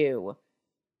friends too,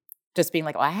 just being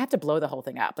like, oh, I have to blow the whole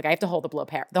thing up. Like I have to hold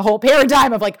the whole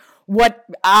paradigm of like what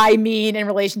I mean in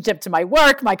relationship to my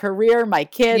work, my career, my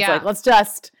kids. Yeah. Like let's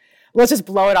just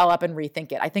blow it all up and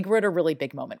rethink it. I think we're at a really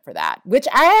big moment for that, which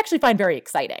I actually find very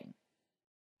exciting.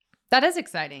 That is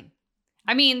exciting.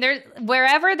 I mean,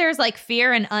 wherever there's like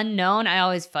fear and unknown, I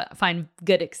always find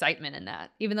good excitement in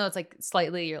that. Even though it's like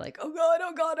slightly, you're like, oh God,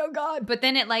 oh God, oh God. But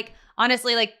then it like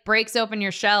honestly like breaks open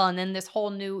your shell, and then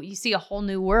you see a whole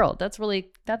new world. That's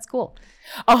cool.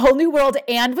 A whole new world.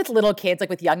 And with little kids, like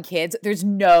with young kids, there's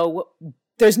no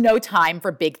time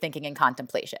for big thinking and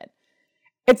contemplation.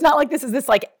 It's not like this is this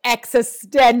like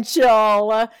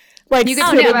existential, like you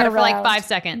can think about it for like 5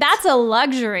 seconds. That's a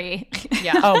luxury.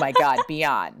 Yeah. Oh my God,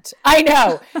 beyond. I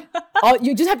know.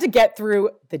 You just have to get through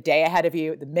the day ahead of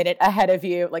you, the minute ahead of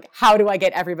you. Like, how do I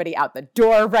get everybody out the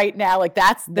door right now? Like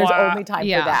there's only time for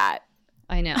that.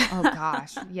 I know. Oh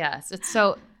gosh. Yes. It's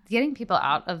so, getting people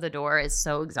out of the door is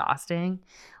so exhausting.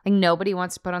 Like nobody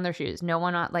wants to put on their shoes. No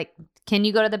one like, can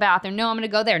you go to the bathroom? No, I'm going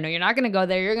to go there. No, you're not going to go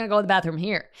there. You're going to go to the bathroom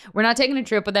here. We're not taking a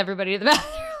trip with everybody to the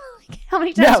bathroom. How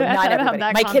many times do I have to have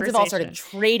that My kids have all started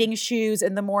trading shoes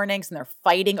in the mornings, and they're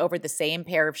fighting over the same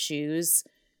pair of shoes.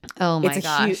 Oh my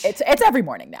gosh. It's every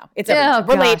morning now. It's every morning.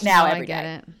 We're late now every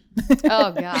day.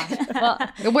 Oh gosh.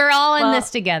 Well, we're all in this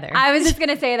together. I was just going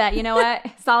to say that. You know what?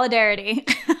 Solidarity.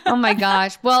 Oh my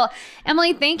gosh. Well,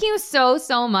 Emily, thank you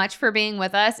so much for being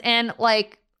with us. And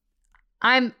like,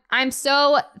 I'm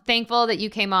so thankful that you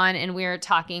came on and we're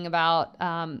talking about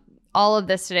all of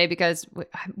this today, because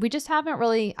we just haven't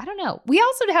really, I don't know. We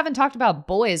also haven't talked about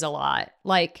boys a lot.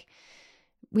 Like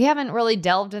we haven't really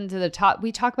delved into the top.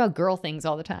 We talk about girl things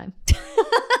all the time.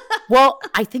 Well,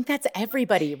 I think that's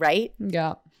everybody, right?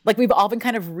 Yeah. Like we've all been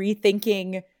kind of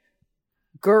rethinking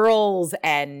girls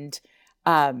and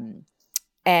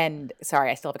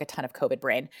sorry, I still have like a ton of COVID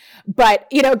brain, but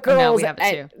you know, girls, we have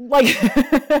it too.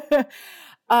 Like,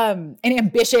 and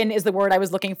ambition is the word I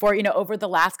was looking for, you know, over the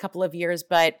last couple of years,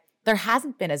 but there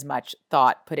hasn't been as much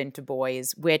thought put into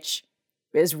boys, which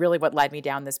is really what led me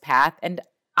down this path. And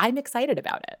I'm excited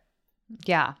about it.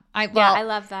 Yeah. I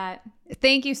love that.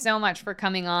 Thank you so much for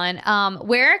coming on.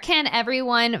 Where can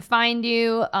everyone find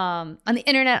you on the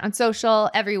internet, on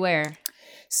social, everywhere?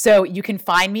 So you can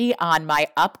find me on my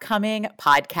upcoming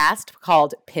podcast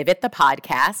called Pivot the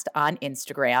Podcast on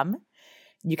Instagram.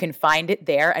 You can find it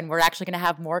there. And we're actually going to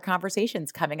have more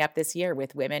conversations coming up this year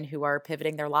with women who are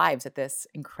pivoting their lives at this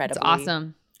incredibly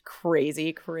awesome,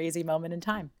 crazy moment in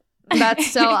time.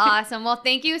 That's so awesome. Well,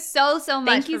 thank you so much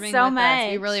Thank for you being so with us.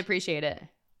 We much. really appreciate it.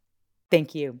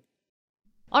 Thank you.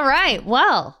 All right.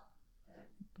 Well,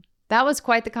 that was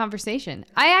quite the conversation.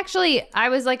 I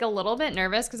was like a little bit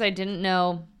nervous because I didn't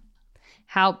know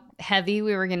how heavy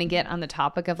we were going to get on the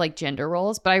topic of like gender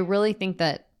roles, but I really think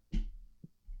that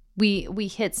we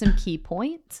hit some key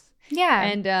points.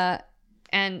 Yeah.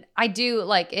 And I do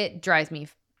like, it drives me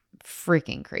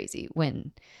freaking crazy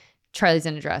when Charlie's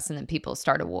in a dress and then people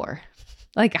start a war.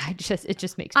 Like it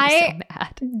just makes me so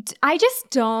mad. I just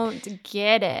don't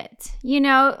get it. You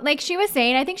know, like she was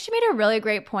saying, I think she made a really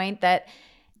great point that,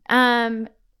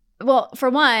 well, for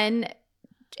one,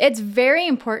 it's very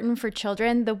important for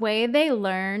children the way they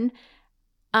learn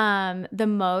the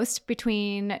most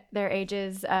between their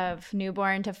ages of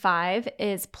newborn to 5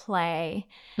 is play,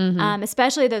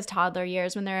 especially those toddler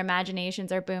years when their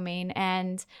imaginations are booming.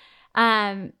 And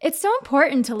it's so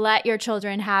important to let your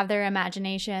children have their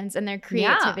imaginations and their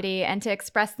creativity and to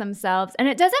express themselves. And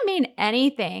it doesn't mean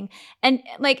anything. And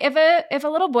like if a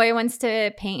little boy wants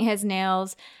to paint his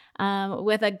nails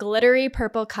with a glittery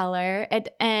purple color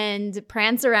and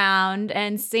prance around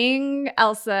and sing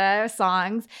Elsa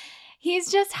songs,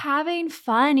 he's just having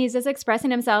fun. He's just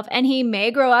expressing himself, and he may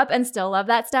grow up and still love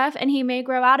that stuff, and he may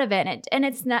grow out of it. And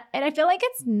it's not. And I feel like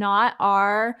it's not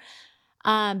our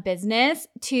business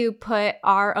to put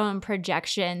our own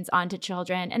projections onto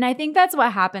children. And I think that's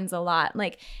what happens a lot.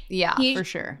 Like, for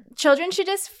sure. Children should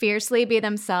just fiercely be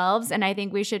themselves, and I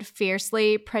think we should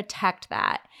fiercely protect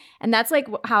that. And that's like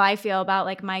how I feel about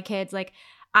like my kids. Like,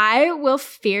 I will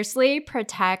fiercely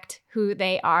protect who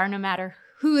they are, no matter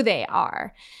who they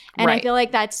are. And I feel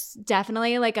like that's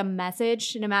definitely like a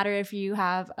message, no matter if you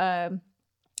have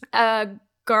a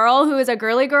girl who is a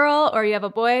girly girl or you have a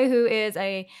boy who is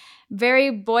a very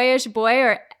boyish boy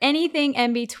or anything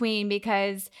in between,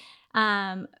 because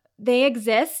they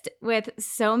exist with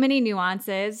so many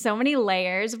nuances, so many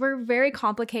layers. We're very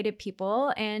complicated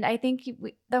people. And I think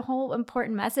the whole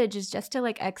important message is just to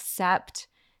like accept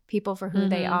people for who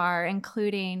they are,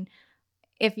 including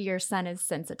if your son is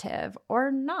sensitive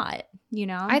or not, you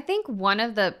know? I think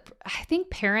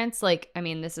parents, like, I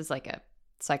mean, this is like a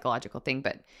psychological thing,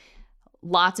 but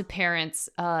lots of parents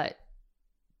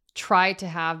try to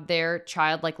have their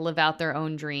child like live out their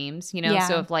own dreams, you know?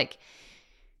 So if like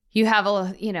you have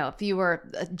if you were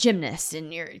a gymnast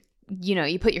and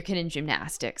you put your kid in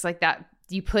gymnastics like that,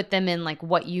 you put them in like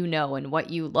what you know and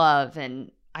what you love.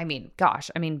 And I mean,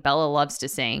 Bella loves to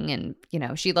sing, and,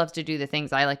 she loves to do the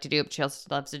things I like to do, but she also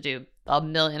loves to do a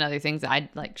million other things that I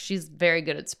like. She's very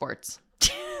good at sports.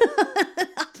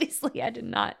 Obviously, I did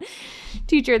not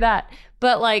teach her that.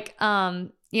 But like,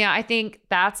 I think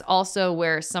that's also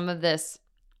where some of this,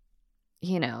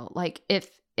 like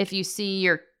if you see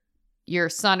your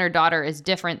son or daughter is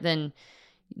different than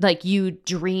like you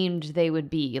dreamed they would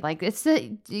be, like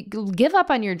give up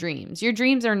on your dreams. Your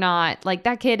dreams are not like,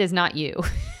 that kid is not you.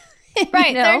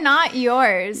 Right. They're not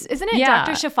yours. Isn't it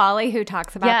Dr. Shafali who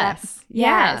talks about that?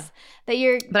 Yes. But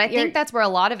I think that's where a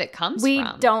lot of it comes from. We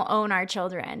don't own our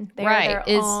children. They are their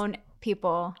own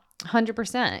people.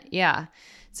 100%. Yeah.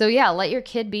 So let your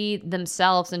kid be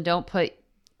themselves and don't put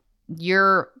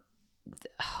your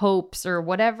hopes or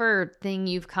whatever thing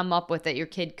you've come up with that your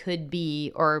kid could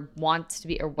be or wants to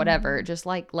be or whatever. Just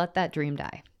like let that dream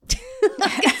die.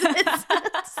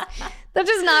 That's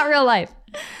just not real life.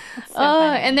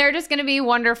 And they're just going to be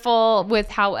wonderful with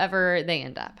however they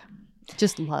end up.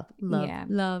 Just love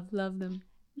them.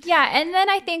 Yeah. And then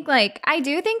I think I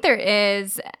do think there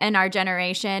is in our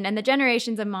generation and the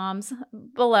generations of moms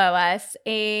below us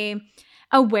a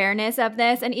awareness of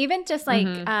this, and even just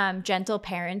gentle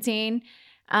parenting,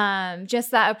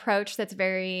 just that approach that's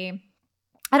very,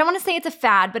 I don't want to say it's a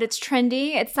fad, but it's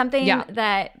trendy. It's something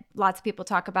that lots of people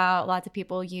talk about, lots of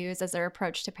people use as their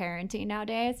approach to parenting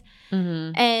nowadays.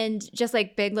 And just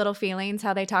like Big Little Feelings,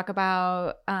 how they talk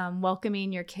about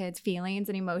welcoming your kids' feelings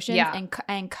and emotions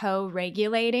and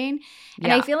co-regulating.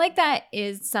 And I feel like that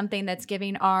is something that's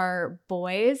giving our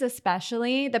boys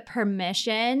especially the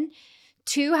permission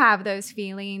to have those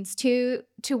feelings, to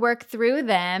work through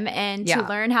them, and to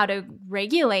learn how to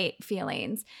regulate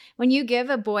feelings. When you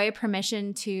give a boy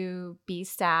permission to be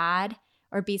sad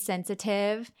or be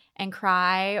sensitive and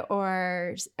cry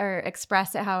or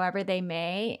express it however they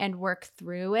may and work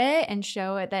through it and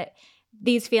show it that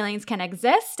these feelings can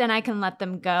exist and I can let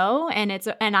them go, and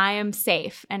I am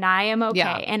safe and I am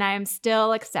okay and I am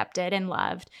still accepted and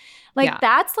loved.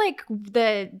 That's like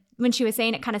when she was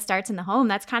saying it kind of starts in the home,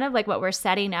 that's kind of like what we're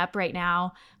setting up right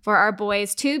now for our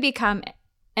boys to become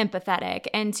empathetic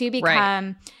and to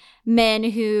become men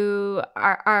who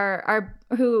are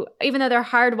who, even though they're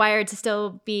hardwired to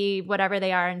still be whatever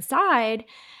they are inside,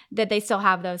 that they still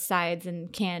have those sides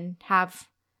and can have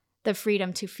the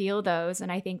freedom to feel those.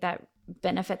 And I think that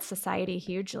benefits society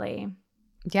hugely.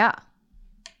 Yeah,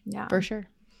 Yeah, for sure.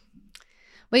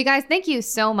 Well, you guys, thank you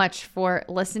so much for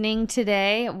listening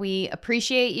today. We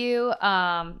appreciate you.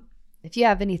 If you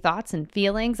have any thoughts and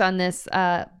feelings on this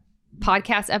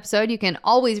podcast episode, you can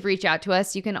always reach out to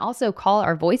us. You can also call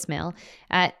our voicemail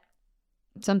at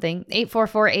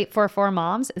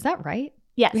 844-844-MOMS. Is that right?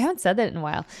 yes. We haven't said that in a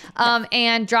while.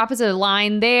 And drop us a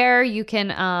line there. You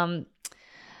can,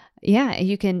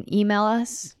 you can email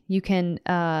us. You can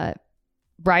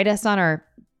write us on our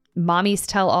Mommies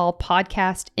Tell All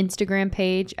podcast Instagram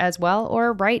page as well,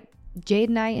 or write Jade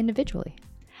and I individually.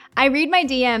 I read my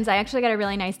DMs. I actually got a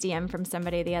really nice DM from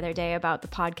somebody the other day about the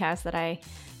podcast that I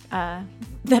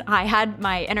had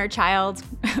my inner child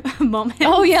moment.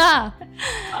 Oh, yeah.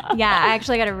 Yeah, I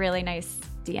actually got a really nice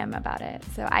DM about it.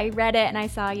 So I read it and I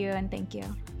saw you, and thank you.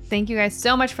 Thank you guys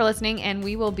so much for listening, and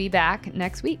we will be back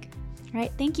next week. All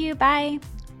right, thank you. Bye.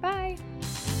 Bye.